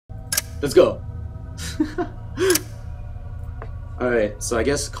Let's go. Alright, so I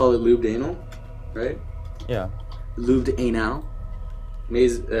guess call it lubed anal, right? Yeah. Lubed anal.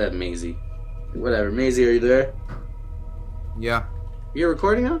 Maisie. Whatever. Maisie, are you there? Yeah. You're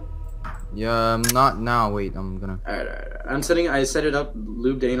recording now? Yeah, not now. Wait, I'm gonna. Alright. I set it up.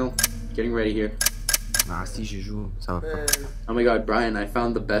 Lubed anal. Getting ready here. Ah, si je joue, ça va. Oh my god, Brian, I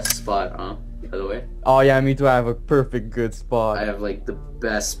found the best spot, by the way. Oh yeah, me too. I have a perfect good spot. I have like the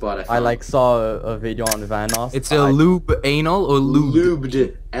best spot I found. I like saw a video on Vanos. It's a lube anal or lube?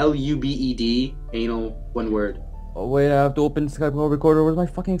 Lubed. L-U-B-E-D. Anal. One word. Oh wait, I have to open Skype call recorder. Where's my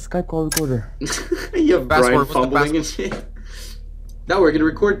fucking Skype call recorder? You have Brian Password, what's the fumbling and shit. No, we're gonna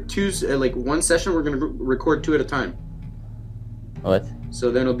record two, like one session. We're gonna record two at a time. What?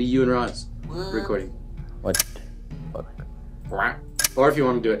 So then it'll be you and Roz recording. What? Fuck. Or if you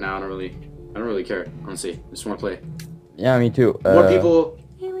want to do it now, I don't really care. Honestly, I just want to play. Yeah, me too. More people,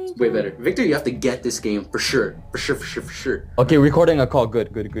 it's way better. Victor, you have to get this game for sure. For sure. Okay, recording a call.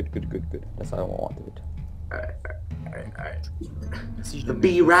 Good. That's how I wanted it. Alright. The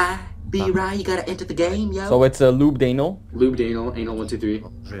B-Rye, you gotta enter the game, yo. So it's a lubed anal. Lubed anal, anal 1, 2, 3.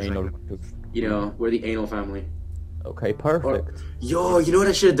 Anal. You know, we're the anal family. Okay, perfect. Yo, you know what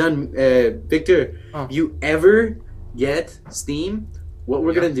I should have done, Victor? You ever get Steam? What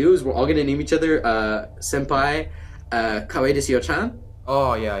we're gonna do is we're all gonna name each other Senpai, Kawaii desu-chan.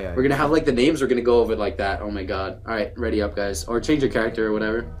 Oh yeah. We're gonna have like the names. We're gonna go over it like that. Oh my god! All right, ready up, guys. Or change your character or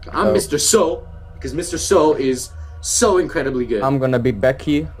whatever. I'm Mr. So because Mr. So is so incredibly good. I'm gonna be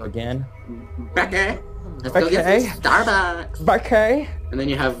Becky again. Becky. Let's go get some Starbucks. Becky. And then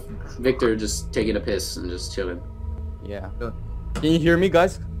you have Victor just taking a piss and just chilling. Yeah. Can you hear me,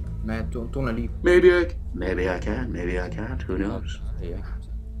 guys? Man, don't leave. Maybe I can. Maybe I can't. Who knows? Yeah.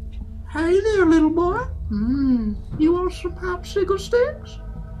 Hey there, little boy. You want some popsicle sticks?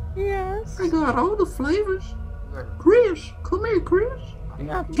 Yes. I got all the flavors. Chris, come here, Chris.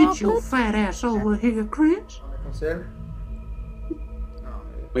 Get your fat ass over here, Chris.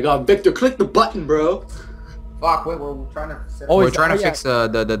 My god, Victor, click the button, bro. Fuck, wait, we're trying to. Oh, We're trying to fix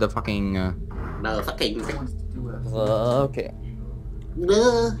the fucking. No, fucking. Okay.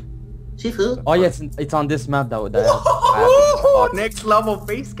 Shifu. Oh yeah, it's on this map that Next level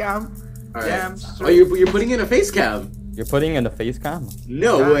face cam. Alright. Damn. Oh, you're putting in a face cam. You're putting in the face cam?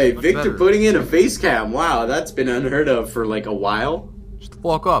 No Yeah, way, much Victor better. putting in a face cam. Wow, that's been unheard of for like a while. Just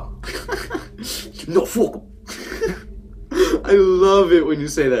fuck up. No fuck. I love it when you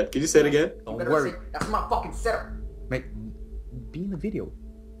say that. Can you say it again? Don't worry. That's my fucking setup. Mate, be in the video.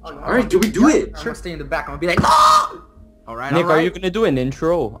 Alright, do we do it? I'm gonna stay in the back. I'm gonna be like, no! Alright, Nick, are you gonna do an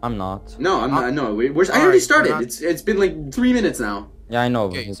intro? I'm not. No, I'm not. No, I already Alright, started. we're not- It's been like 3 minutes now. Yeah, I know.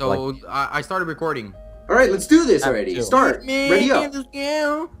 Okay, it's so like- I started recording. Alright, let's do this already. too. Start. Ready up.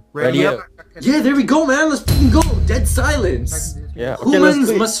 Ready up. Yeah, there we go, man. Let's fucking go. Dead silence. Yeah. Okay, let's Humans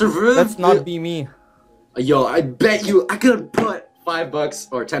wait. must survive. Let's not be me. Yo, I bet you I could put $5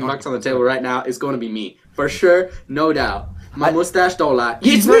 or $10 on the table right now. It's going to be me for sure, no doubt. My mustache don't lie.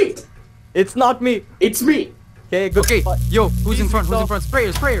 It's me. It's not me. It's me. Okay, good. Okay, yo, who's in front? Who's in front?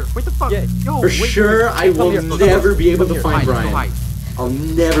 Sprayer. What the fuck? Yeah. Yo, For wait, sure, I will here, never be able to Here, find hide, go Brian. hide. I'll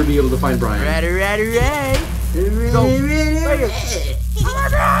never be able to find Brian. Ready. Go.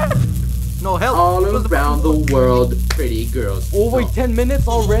 No help. All Close the around the world, pretty girls. Oh wait, 10 minutes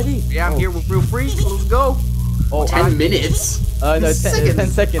already? Yeah, I'm here with Real Freak. Let's go. Oh, 10 minutes? no, 10 seconds. 10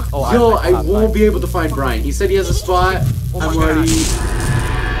 seconds. Oh, Yo, I'm I won't be able to find Brian. He said he has a spot. Oh my I'm God. already.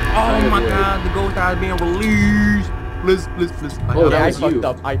 Oh my god, the ghost has been released. Please. Oh, that Yeah, I was you. fucked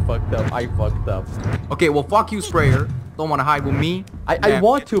up. Okay, well, fuck you, Sprayer. Don't want to hide with me. I Yeah.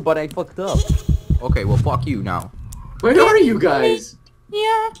 want to, but I fucked up. Okay, well, fuck you now. Where are you guys?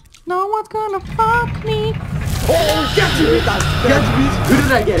 Yeah, no one's gonna fuck me. Oh, got you. Who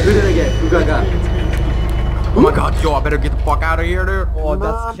did I get? Who got? Oh my god, yo, I better get the fuck out of here, there. Oh,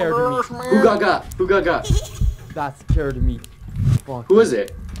 that scared me. Who got? That scared me. Fuck. Who is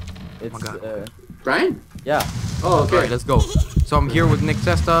it? It's, my God. Brian? Yeah. Oh, okay. Alright, let's go. So I'm here with Nick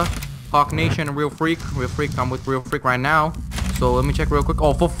Testa, Hawk Nation, and Real Freak. I'm with Real Freak right now. So let me check real quick.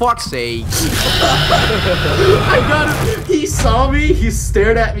 Oh, for fuck's sake. I got him. He saw me. He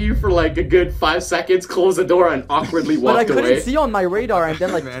stared at me for like a good 5 seconds, closed the door, and awkwardly But I walked couldn't away. see on my radar, and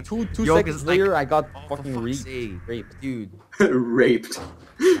then like Man. two Yo, seconds 'cause, like, later, I got For fucking fuck's sake. raped. Dude, Raped.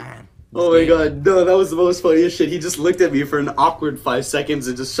 man. Oh my god, no, that was the most funniest shit. He just looked at me for an awkward 5 seconds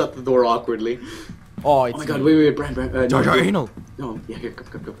and just shut the door awkwardly. Oh, it's Oh my god, wait, Brian. Jar Jar Anal. No, yeah, here,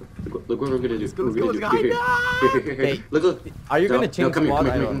 come. Look what we're gonna do. go, We're let's gonna go, do. let's go. Here. Hey, Look. Are you gonna No, change come here, squad? come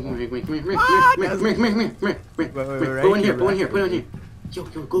I here, don't know. come here. Go in here. Go in here. Yo,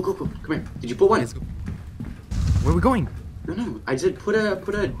 go. Come here. Did you put one? Let's go. Where are we going? No. I said put a.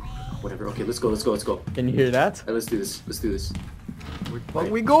 Whatever. Okay, let's go. Can you hear that? Alright, let's do this. Where are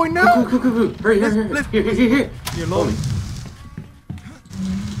we going now? Go. Hurry. Let's- Here. You're alone.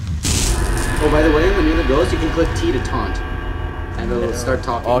 Oh, by the way, when you're in the ghost, you can click T to taunt. And it'll start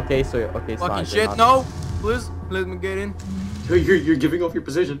talking. Okay, so okay, it's Fucking fine. shit, no! Please, let me get in. You're giving off your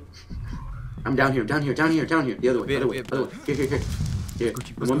position. I'm down here. The other way. Here.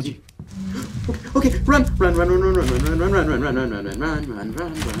 Gucci, One Gucci. G. Okay, run.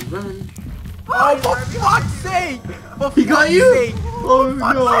 Oh, for fuck's sake! He got you? Oh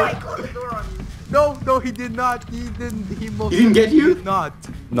no. No, he did not. He didn't. He didn't get you? Did not.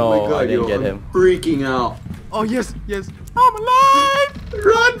 No, Oh my God, I didn't yo, get I'm him. freaking out. Oh, yes. I'm alive!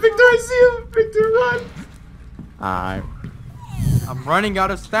 Run, Victor, I see him. Victor, run. I'm running out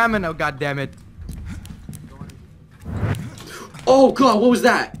of stamina, goddammit. Oh God, what was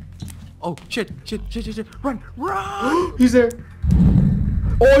that? Oh, shit. Run! He's there.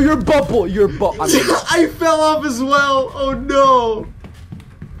 Oh, your bubble. I fell off as well. Oh no.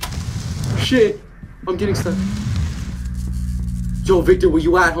 Shit. I'm getting stuck. Yo, Victor, where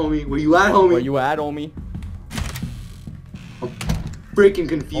you at, homie? Where you at, homie? I'm freaking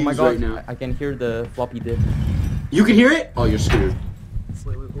confused Oh my god, right now. I can hear the floppy disk. You can hear it? Oh, you're screwed.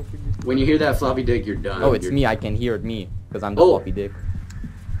 When you hear that floppy dick, you're done. Oh, it's You're- me. I can hear it, me, because I'm the Oh. floppy dick.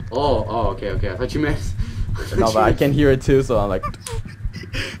 Oh, okay. I thought you meant. No, but I can hear it too, so I'm like,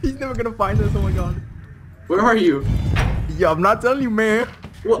 He's never gonna find us, oh my god. Where are you? Yeah, I'm not telling you, man.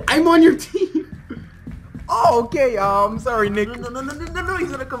 Well, I'm on your team. Oh, okay. Sorry, Nick. No, he's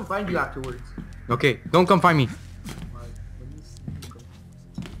gonna come find you afterwards. Okay, don't come find me.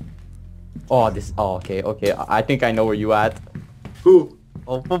 oh, this. Oh, okay. I think I know where you at. Who?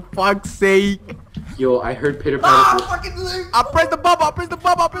 Oh, for fuck's sake. Yo, I heard pitter Ah, patter. fucking leg! I pressed the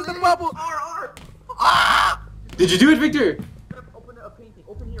bubble. R! Did you do it, Victor? Open a painting.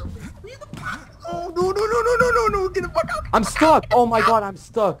 Open here. Oh, no. Get the fuck out. I'm stuck. Oh my god, I'm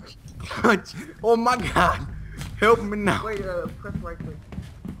stuck. Oh my god. Help me now. Wait, press right click.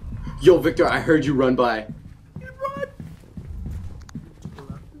 Yo, Victor, I heard you run by.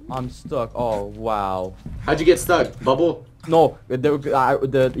 I'm stuck. Oh wow. How'd you get stuck? Bubble? No,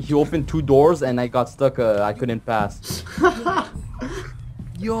 he opened 2 doors and I got stuck. I couldn't pass.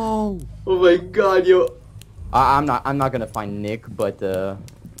 Yo. Oh my god, yo. I'm not gonna find Nick, but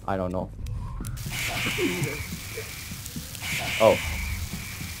I don't know. Oh.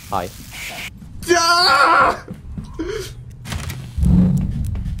 Hi. Ah!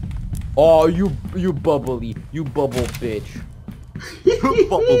 Oh, you bubbly, you bubble bitch.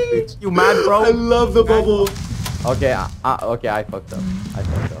 Bubble bitch. You mad, bro? I love the bubble. Okay, okay, I fucked up.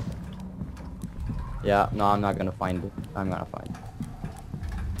 Yeah, no, I'm not gonna find it. I'm gonna find it.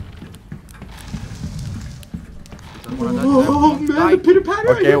 Oh man, the pitter patter.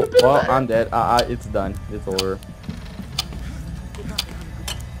 Okay, well, I'm dead. It's done. It's over.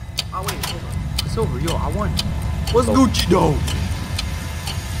 Oh wait, hold on. It's over, yo. I won. What's Gucci though?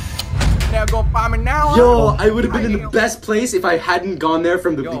 Now go find me now. Yo, I would have been in the best place if I hadn't gone there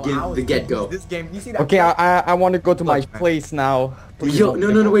from the get-go. This game, you see that? Okay, I want to go to my Look, man. place now. Please Yo, don't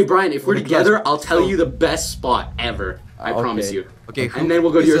no, pick- wait, Brian. If we're Because- together, I'll tell you the best spot ever. I Okay. promise you. Okay, And then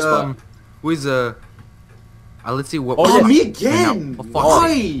we'll go to your who's, spot. Who is let's see what. Oh, Oh, yeah. me again! For fuck's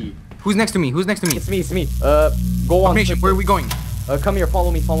Why? Who's next to me? It's me. Go on. Nation, where are we going? Come here.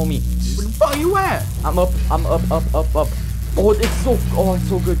 Follow me. Where the fuck are you at? I'm up. Oh, it's so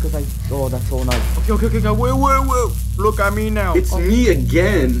good because oh, that's so nice. Okay. Whoa. Look at me now. It's me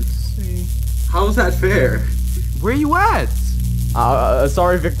again. How's that fair? Where you at?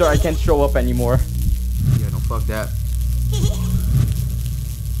 Sorry, Victor, I can't show up anymore. Yeah, no, fuck that.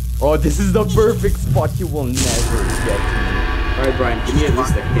 Oh, this is the perfect spot. You will never get me. Alright, Brian, give me at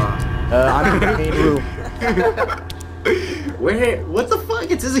least a hint. I'm in the main room. Where? What the fuck?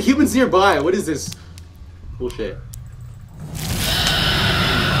 It says a human's nearby. What is this? Bullshit.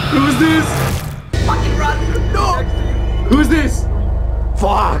 Who is this? Fucking run! No! Who is this?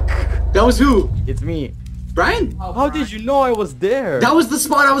 Fuck! That was who? It's me. Brian? How did you know I was there? That was the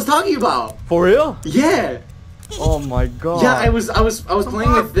spot I was talking about. For real? Yeah. Oh my god. Yeah, I was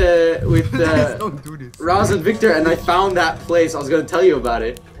playing with Don't do this. Roz and Victor, and I found that place. I was gonna tell you about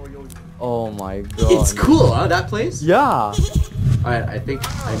it. Oh my god. It's cool, huh? That place. Yeah. Alright, I think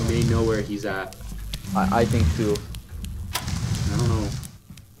I may know where he's at. I think too. I don't know.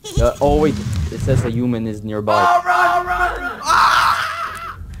 Oh wait, it says a human is nearby. Run!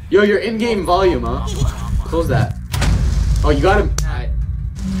 Yo, your in-game volume, huh? Close that. Oh, you got him. Alright.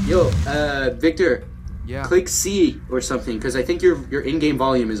 Yo, Victor, Yeah. Click C or something, because I think your in-game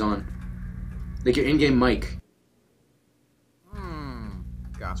volume is on. Like your in-game mic.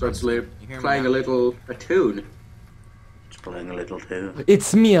 Got So it's You like hear me playing now? a tune. It's playing a little tune.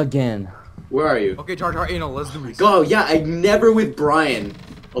 It's me again. Where are you? Okay, Jar Jar Anal, let's do this. Go, yeah, I'm never with Brian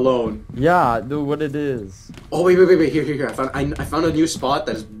alone. Yeah, dude, what it is. Oh wait, here. I found a new spot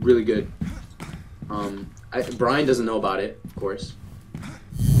that is really good. Brian doesn't know about it, of course.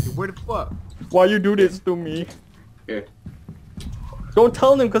 Where the fuck? Why you do this to me? Here. Don't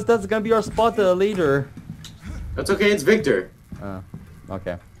tell him, cause that's gonna be our spot later. That's okay, it's Victor.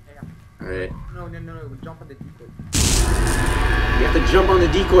 Okay. Alright. No, jump on the decoy. You have to jump on the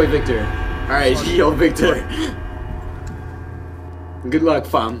decoy, Victor. Alright, yo, Victor. Good luck,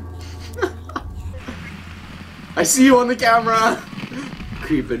 fam. I see you on the camera.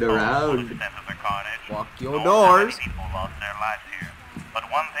 Creeping around. Walk your doors. People lost their lives here. But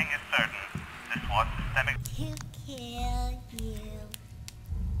one thing is certain. This was systemic. To kill you.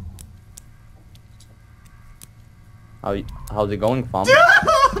 How's it going, fam?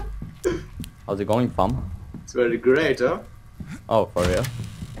 How's it going, fam? It's very great, huh? Oh, for real?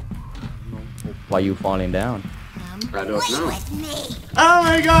 Why you falling down? I don't know. With me. Oh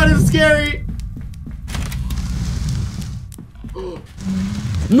my god, it's scary!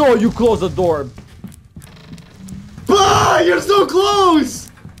 No, you close the door. Bah, you're so close!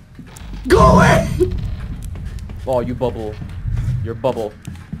 Go away! Oh, you bubble. You're bubble.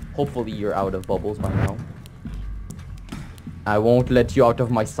 Hopefully you're out of bubbles by now. I won't let you out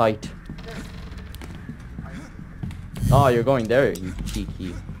of my sight. Oh, you're going there, you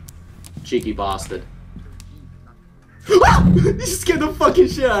Cheeky bastard. You scared the fucking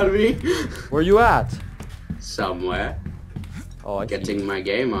shit out of me. Where you at? Somewhere. Oh, I see Getting you. my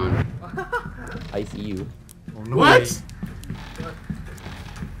game on. I see you. What?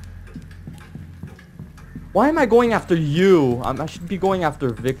 Why am I going after you? I should be going after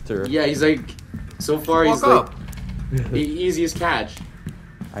Victor. Yeah, he's like, so far he's Walk like the easiest catch.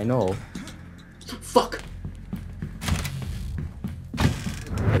 I know. Fuck.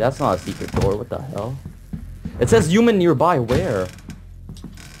 Hey, that's not a secret door. What the hell? It says human nearby. Where?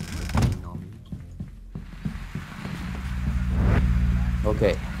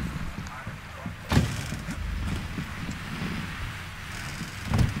 Okay.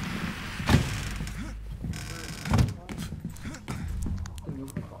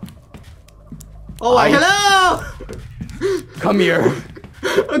 Oh, hello! Come here.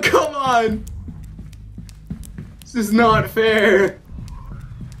 Oh, come on! This is not fair.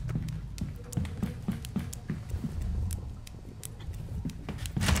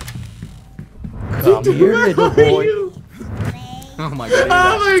 Come here, Where little are boy. you? Oh my god.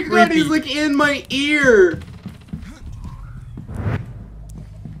 Oh my god, he's creepy. like in my ear.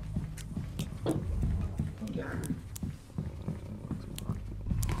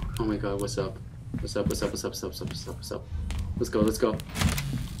 Oh my god, what's up? What's up? Let's go.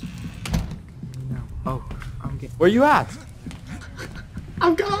 Oh, I'm getting. Where you at?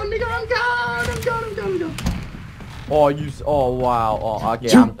 I'm gone, nigga, I'm gone. Oh, oh, wow. Oh, okay,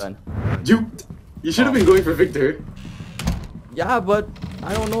 Shoot. I'm done. You should have been going for Victor. Yeah, but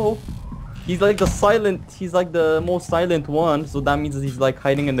I don't know. He's like the most silent one, so that means he's like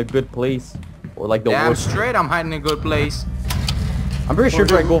hiding in a good place. Or like the Damn worst. straight, I'm hiding in a good place. I'm pretty sure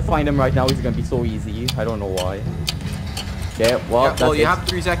if I go find him right now, he's gonna be so easy. I don't know why. Okay, well, Yeah, that's well, you it. have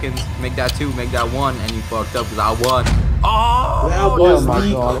 3 seconds. Make that 2, make that 1, and you fucked up because I won. Oh! That was my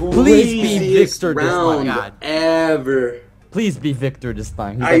the God. Please be craziest Victor this round time. ever. Please be Victor this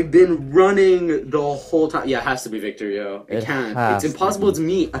time. He's I've been running the whole time. Yeah, it has to be Victor, yo. It It can't. has It's to impossible. It's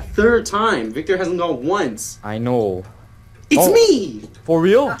me. A third time. Victor hasn't gone once. I know. It's Oh. me. For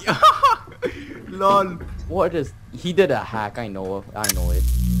real? Lol. What is? He did a hack. I know it.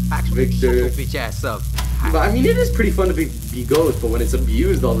 Actually, Victor. shut your bitch ass up. But I mean, it is pretty fun to be ghost, but when it's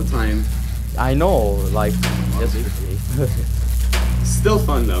abused all the time, I know. Like yesterday. still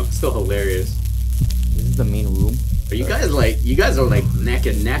fun though. Still hilarious. This is the main room. Are you guys like? You guys are like neck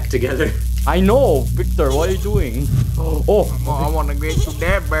and neck together. I know, Victor. What are you doing? Oh. I want to get you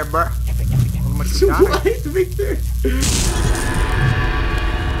there, baby. What, Victor?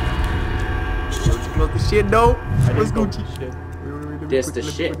 Close the shit, though. I Let's didn't go. know shit. This the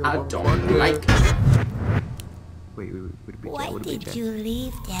shit I don't like. Wait, with the bitch Why ass, with the did bitch ass. you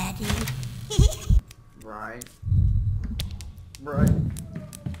leave, Daddy? Right.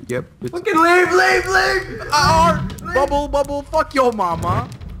 Yep. It's Fucking leave! Bubble, fuck your mama.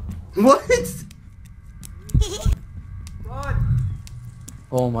 What? Run!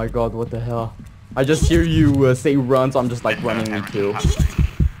 Oh my god, what the hell? I just hear you say run, so I'm just like running me too.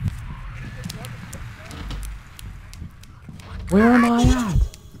 Where am I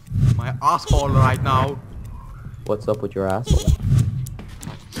at? My asshole right now. What's up with your ass?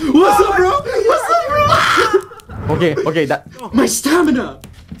 What's up, bro? What's up, bro? Okay, that. My stamina.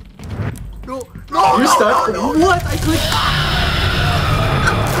 No, You're stuck. What? I clicked.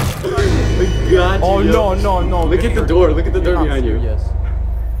 I got you. Oh yo. no. Look at the door. Look at the door behind you. Yes.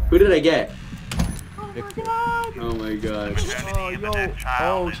 Who did I get? Victor. Oh my god. Oh, yo.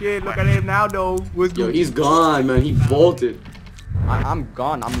 Oh, shit. Look at him now, though. What's Yo, good? he's gone, man. He bolted. I'm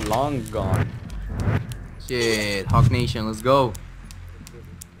gone. I'm long gone. Shit. Hawk Nation, let's go.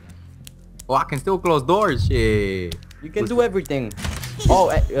 Oh, I can still close doors. Shit. You can do everything.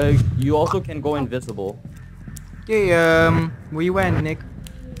 Oh, you also can go invisible. Okay, where you went, Nick?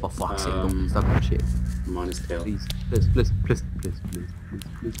 For fuck's sake, don't be stuck on shit. I'm on his tail. Please.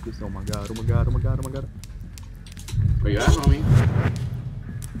 Oh my god. Where you at, homie?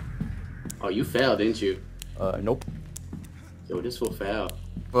 Oh, you failed, didn't you? Nope. Yo, this will fail.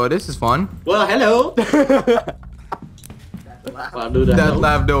 Well, this is fun. Well, hello. I'll do that. That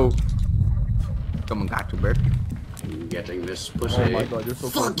laugh, though. Come on, got to bird. I'm getting this pussy. Oh my god, you're so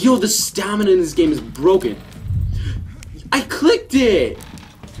Fuck, yo, the stamina in this game is broken. I clicked it.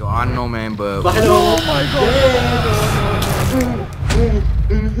 Yo, I don't know, man, but... But hello. Oh my god.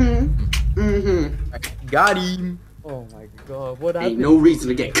 Got him. Oh my god, what Ain't happened? no reason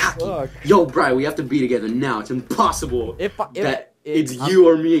to get cocky. Fuck. Yo, Brian, we have to be together now. It's impossible If it's I'm- you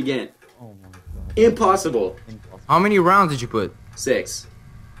or me again. Oh my god. Impossible. Impossible. How many rounds did you put? 6.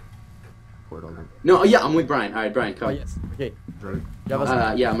 No, yeah, I'm with Brian. Alright, Brian, come. Oh yes. Okay. You have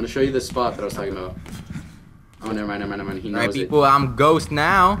a Yeah, I'm gonna show you the spot that I was talking about. Oh, never mind. He knows Alright, it. people, I'm Ghost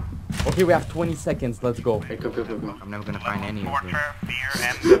now. Okay, we have 20 seconds. Let's go. Hey, come. I'm never gonna find any of them. Torture, fear,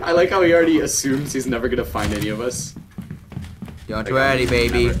 and I like how he already assumes he's never gonna find any of us. Don't worry,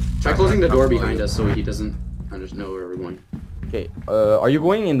 baby. Never. Try closing the door behind us so he doesn't know where we're going. Okay. Are you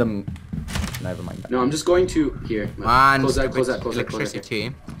going in the? Never mind. No, I'm just going to here. Man, Close that. electricity.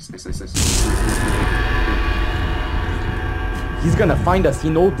 Nice. He's gonna find us. He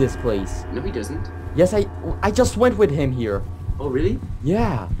knows this place. No, he doesn't. Yes, I just went with him here. Oh, really?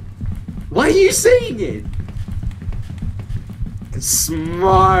 Yeah. Why are you saying it?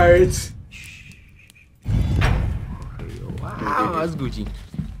 Smart. Wow, that's Gucci.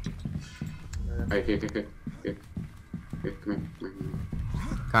 Alright, here, come here.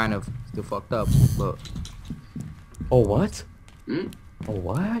 Kind of still fucked up, but Oh what? Hmm? Oh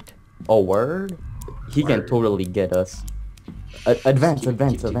what? Oh word? He can Word. totally get us. Advance.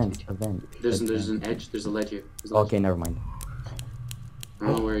 There's an edge. There's a ledge here. There's a ledge. Okay, never mind. I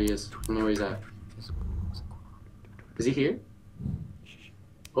don't know where he is. I don't know where he's at. Is he here?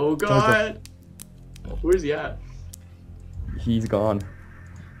 Oh god! Where's he at? He's gone.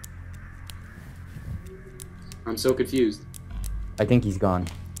 I'm so confused. I think he's gone.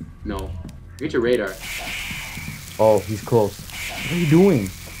 No. Get your radar. Oh, he's close. What are you doing?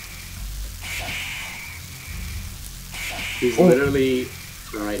 He's Oh. literally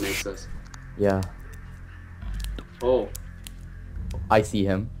right next to us. Yeah, Oh. I see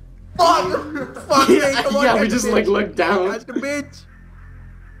him. fuck Yeah, yeah, we just like looked down. Catch the bitch.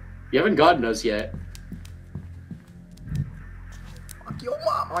 You haven't gotten us yet. Fuck your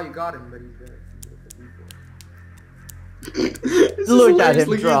mom. Oh, you got him, but he's dead. This is Look at hilarious, him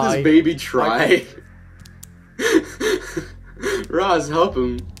looking try. at this baby try. Roz, help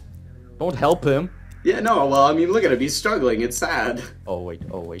him. Don't help him. Yeah, no, well, I mean, look at him. He's struggling. It's sad. Oh wait.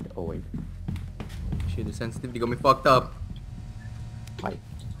 Shit, the sensitivity got me fucked up. Hi.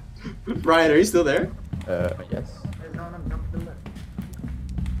 Brian, are you still there? Yes. No, jump to the left.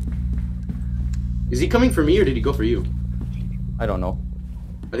 Is he coming for me or did he go for you? I don't know.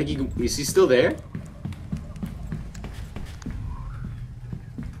 I think is he still there?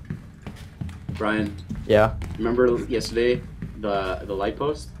 Brian, Yeah. remember yesterday the light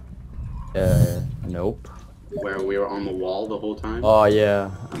post Nope. where we were on the wall the whole time? Oh yeah.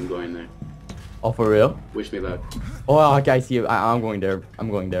 I'm going there. Oh for real? Wish me luck. Oh okay, I see you. I'm going there. I'm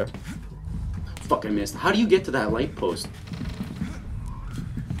going there. Fuck, I missed. How do you get to that light post?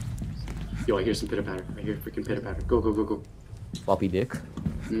 Yo, I hear some pitter patter. I hear freaking pitter patter. Go. Floppy dick.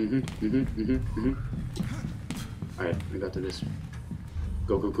 Alright, I got to this.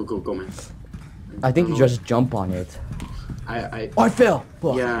 Go, man. I think you don't know. just jump on it. I Oh, I fell.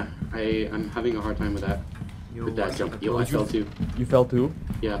 Fuck. yeah, I'm having a hard time with that. With that jump. Yo, I fell too. You fell too?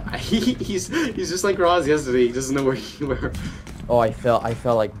 Yeah, he's just like Roz yesterday. He doesn't know where. Oh, I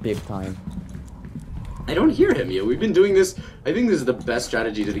fell like big time. I don't hear him, yo. We've been doing this. I think this is the best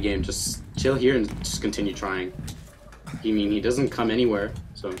strategy to the game. Just chill here and just continue trying. I mean, he doesn't come anywhere.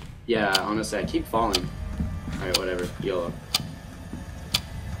 So, yeah, honestly, I keep falling. Alright, whatever. YOLO.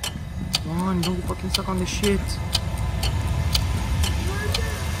 Come on, don't get fucking stuck on this shit.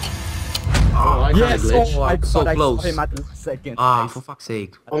 Oh, I Yes! found a glitch. Oh my Oh, so god, I close. saw him at the second. Ah, Nice. for fuck's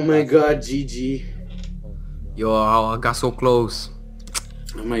sake. Oh my god, GG. Yo, I got so close.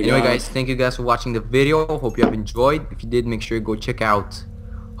 Oh my Anyway, god. guys, thank you guys for watching the video. Hope you have enjoyed. If you did, make sure you go check out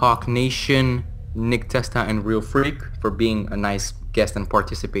Hawk Nation, Nick Testa, and Real Freak for being a nice guest and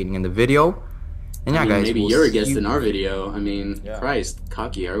participating in the video. And yeah, I mean, guys, maybe we'll you're a see guest you- in our video. I mean, Yeah. Christ,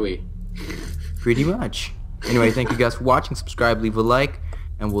 cocky are we? Pretty much. Anyway, thank you guys for watching. Subscribe, leave a like,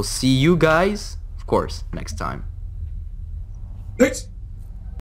 and we'll see you guys, of course, next time. Peace.